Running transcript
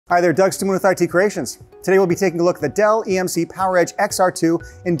Hi there, Doug Stimoon with IT Creations. Today we'll be taking a look at the Dell EMC PowerEdge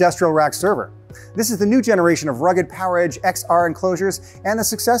XR2 industrial rack server. This is the new generation of rugged PowerEdge XR enclosures and the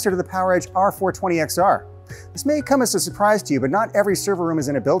successor to the PowerEdge R420XR. This may come as a surprise to you, but not every server room is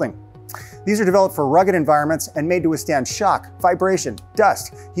in a building. These are developed for rugged environments and made to withstand shock, vibration,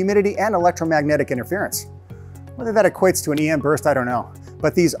 dust, humidity, and electromagnetic interference. Whether that equates to an EM burst, I don't know.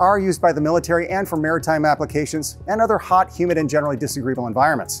 But these are used by the military and for maritime applications and other hot, humid, and generally disagreeable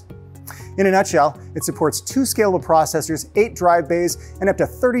environments. In a nutshell, it supports 2 scalable processors, 8 drive bays, and up to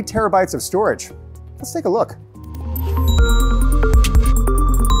 30 terabytes of storage. Let's take a look.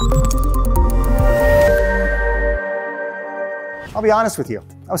 I'll be honest with you,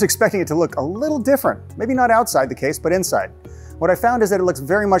 I was expecting it to look a little different, maybe not outside the case, but inside. What I found is that it looks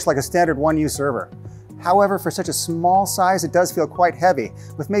very much like a standard 1U server. However, for such a small size, it does feel quite heavy,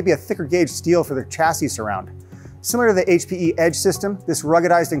 with maybe a thicker gauge steel for the chassis surround. Similar to the HPE Edge system, this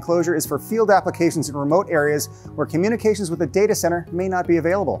ruggedized enclosure is for field applications in remote areas where communications with the data center may not be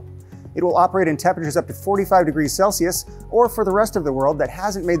available. It will operate in temperatures up to 45 degrees Celsius, or for the rest of the world that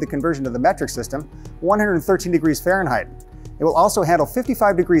hasn't made the conversion to the metric system, 113 degrees Fahrenheit. It will also handle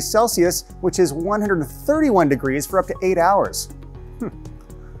 55 degrees Celsius, which is 131 degrees for up to 8 hours.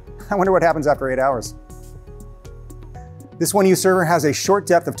 I wonder what happens after 8 hours. This 1U server has a short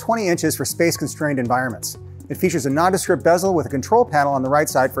depth of 20 inches for space-constrained environments. It features a nondescript bezel with a control panel on the right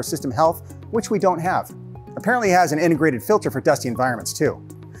side for system health, which we don't have. Apparently it has an integrated filter for dusty environments too.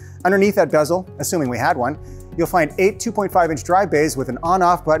 Underneath that bezel, assuming we had one, you'll find 8 2.5-inch drive bays with an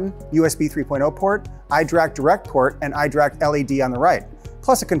on-off button, USB 3.0 port, iDRAC direct port, and iDRAC LED on the right,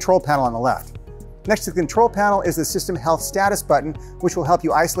 plus a control panel on the left. Next to the control panel is the System Health Status button, which will help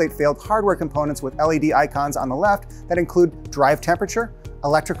you isolate failed hardware components with LED icons on the left that include drive temperature,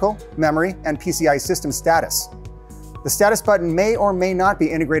 electrical, memory, and PCI system status. The status button may or may not be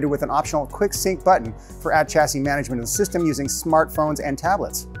integrated with an optional quick sync button for at-chassis management of the system using smartphones and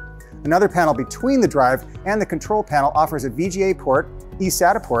tablets. Another panel between the drive and the control panel offers a VGA port,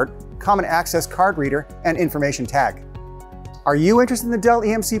 eSATA port, common access card reader, and information tag. Are you interested in the Dell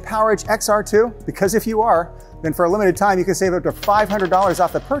EMC PowerEdge XR2? Because if you are, then for a limited time you can save up to $500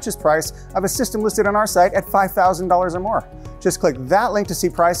 off the purchase price of a system listed on our site at $5,000 or more. Just click that link to see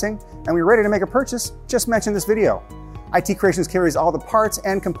pricing, and when you're ready to make a purchase, just mention this video. IT Creations carries all the parts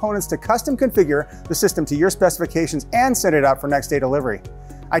and components to custom configure the system to your specifications and send it out for next day delivery.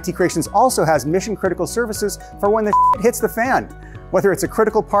 IT Creations also has mission-critical services for when the hits the fan. Whether it's a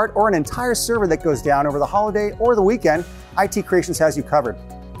critical part or an entire server that goes down over the holiday or the weekend, IT Creations has you covered.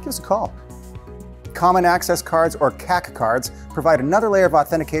 Give us a call. Common Access Cards, or CAC cards, provide another layer of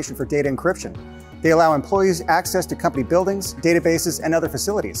authentication for data encryption. They allow employees access to company buildings, databases, and other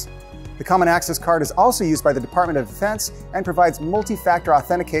facilities. The Common Access Card is also used by the Department of Defense and provides multi-factor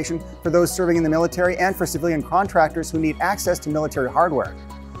authentication for those serving in the military and for civilian contractors who need access to military hardware.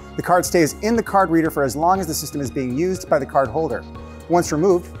 The card stays in the card reader for as long as the system is being used by the card holder. Once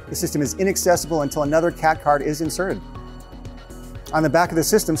removed, the system is inaccessible until another CAC card is inserted. On the back of the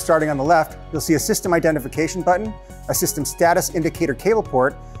system, starting on the left, you'll see a system identification button, a system status indicator cable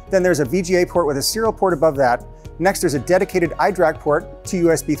port, then there's a VGA port with a serial port above that. Next, there's a dedicated iDRAC port, 2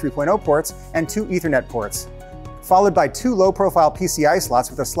 USB 3.0 ports, and 2 Ethernet ports, followed by 2 low-profile PCI slots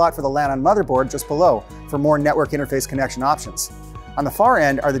with a slot for the LAN on motherboard just below for more network interface connection options. On the far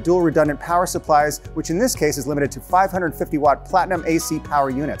end are the dual redundant power supplies, which in this case is limited to 550-watt platinum AC power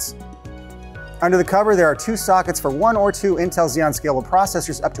units. Under the cover, there are 2 sockets for 1 or 2 Intel Xeon Scalable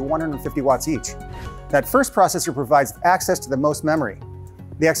processors up to 150 watts each. That first processor provides access to the most memory.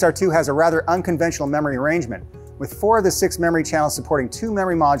 The XR2 has a rather unconventional memory arrangement, with 4 of the 6 memory channels supporting 2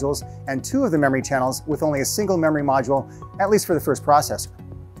 memory modules and 2 of the memory channels with only a single memory module, at least for the first processor.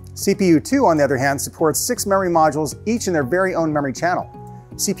 CPU 2, on the other hand, supports 6 memory modules, each in their very own memory channel.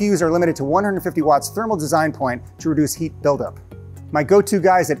 CPUs are limited to 150 watts thermal design point to reduce heat buildup. My go-to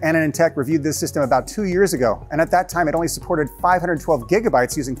guys at Tech reviewed this system about 2 years ago, and at that time it only supported 512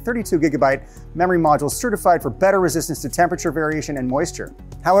 gigabytes using 32 gigabyte memory modules certified for better resistance to temperature variation and moisture.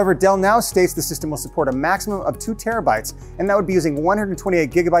 However, Dell now states the system will support a maximum of 2 terabytes, and that would be using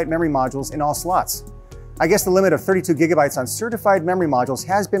 128 gigabyte memory modules in all slots. I guess the limit of 32 gigabytes on certified memory modules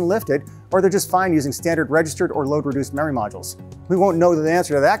has been lifted, or they're just fine using standard registered or load-reduced memory modules. We won't know the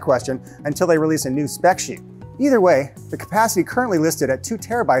answer to that question until they release a new spec sheet. Either way, the capacity currently listed at 2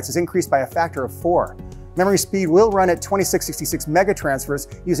 terabytes is increased by a factor of 4. Memory speed will run at 2666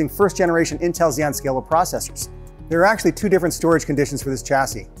 megatransfers using first-generation Intel Xeon Scalable processors. There are actually 2 different storage conditions for this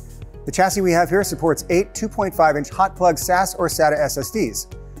chassis. The chassis we have here supports 8 2.5-inch hot plug SAS or SATA SSDs.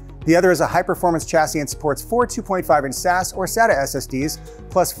 The other is a high-performance chassis and supports 4 2.5-inch SAS or SATA SSDs,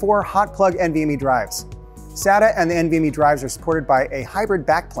 plus 4 hot plug NVMe drives. SATA and the NVMe drives are supported by a hybrid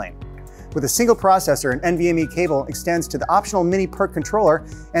backplane. With a single processor, an NVMe cable extends to the optional mini PERC controller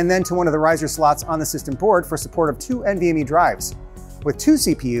and then to one of the riser slots on the system board for support of 2 NVMe drives. With 2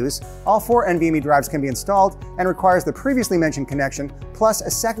 CPUs, all 4 NVMe drives can be installed and requires the previously mentioned connection plus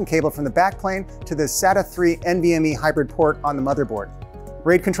a second cable from the backplane to the SATA 3 NVMe hybrid port on the motherboard.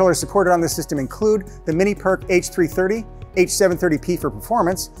 RAID controllers supported on the system include the mini PERC H330, H730P for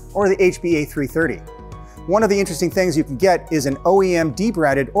performance, or the HBA330. One of the interesting things you can get is an OEM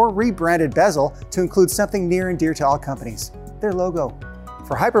debranded or rebranded bezel to include something near and dear to all companies, their logo.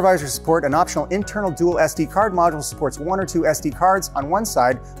 For hypervisor support, an optional internal dual SD card module supports 1 or 2 SD cards on one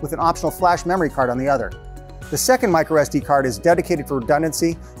side with an optional flash memory card on the other. The second micro SD card is dedicated for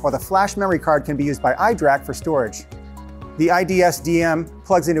redundancy, while the flash memory card can be used by iDRAC for storage. The IDS-DM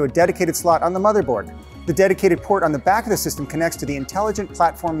plugs into a dedicated slot on the motherboard. The dedicated port on the back of the system connects to the Intelligent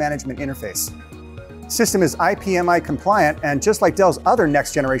Platform Management Interface. System is IPMI compliant, and just like Dell's other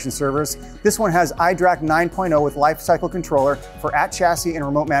next generation servers, this one has iDRAC 9.0 with lifecycle controller for at-chassis and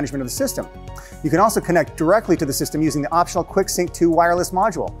remote management of the system. You can also connect directly to the system using the optional QuickSync 2 wireless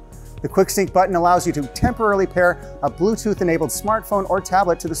module. The QuickSync button allows you to temporarily pair a Bluetooth-enabled smartphone or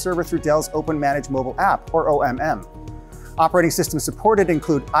tablet to the server through Dell's Open Manage Mobile app, or OMM. Operating systems supported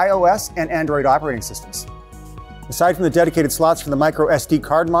include iOS and Android operating systems. Aside from the dedicated slots for the micro SD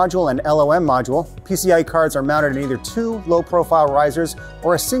card module and LOM module, PCIe cards are mounted in either 2 low-profile risers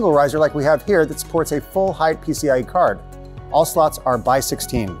or a single riser like we have here that supports a full-height PCIe card. All slots are by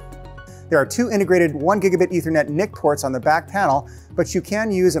 16. There are 2 integrated 1 gigabit Ethernet NIC ports on the back panel, but you can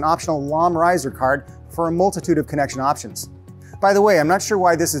use an optional LOM riser card for a multitude of connection options. By the way, I'm not sure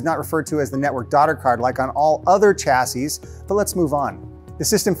why this is not referred to as the network daughter card like on all other chassis, but let's move on. The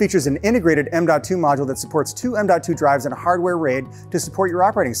system features an integrated M.2 module that supports 2 M.2 drives and a hardware RAID to support your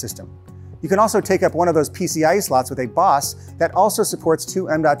operating system. You can also take up one of those PCIe slots with a BOSS that also supports 2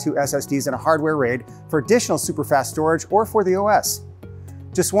 M.2 SSDs and a hardware RAID for additional super fast storage or for the OS.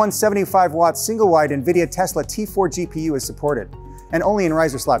 Just one 75-watt single-wide NVIDIA Tesla T4 GPU is supported, and only in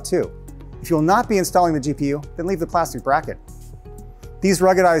riser slot 2. If you will not be installing the GPU, then leave the plastic bracket. These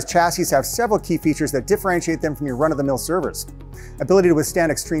ruggedized chassis have several key features that differentiate them from your run-of-the-mill servers. Ability to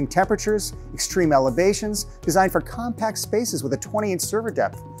withstand extreme temperatures, extreme elevations, designed for compact spaces with a 20-inch server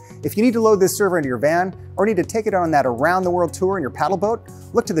depth. If you need to load this server into your van, or need to take it on that around-the-world tour in your paddle boat,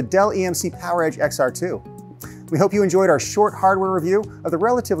 look to the Dell EMC PowerEdge XR2. We hope you enjoyed our short hardware review of the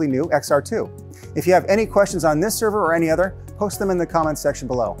relatively new XR2. If you have any questions on this server or any other, post them in the comments section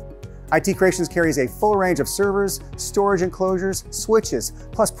below. IT Creations carries a full range of servers, storage enclosures, switches,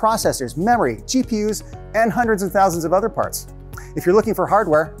 plus processors, memory, GPUs, and hundreds of thousands of other parts. If you're looking for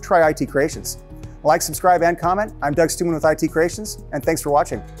hardware, try IT Creations. Like, subscribe, and comment. I'm Doug Stuman with IT Creations, and thanks for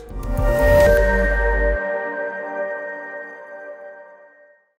watching.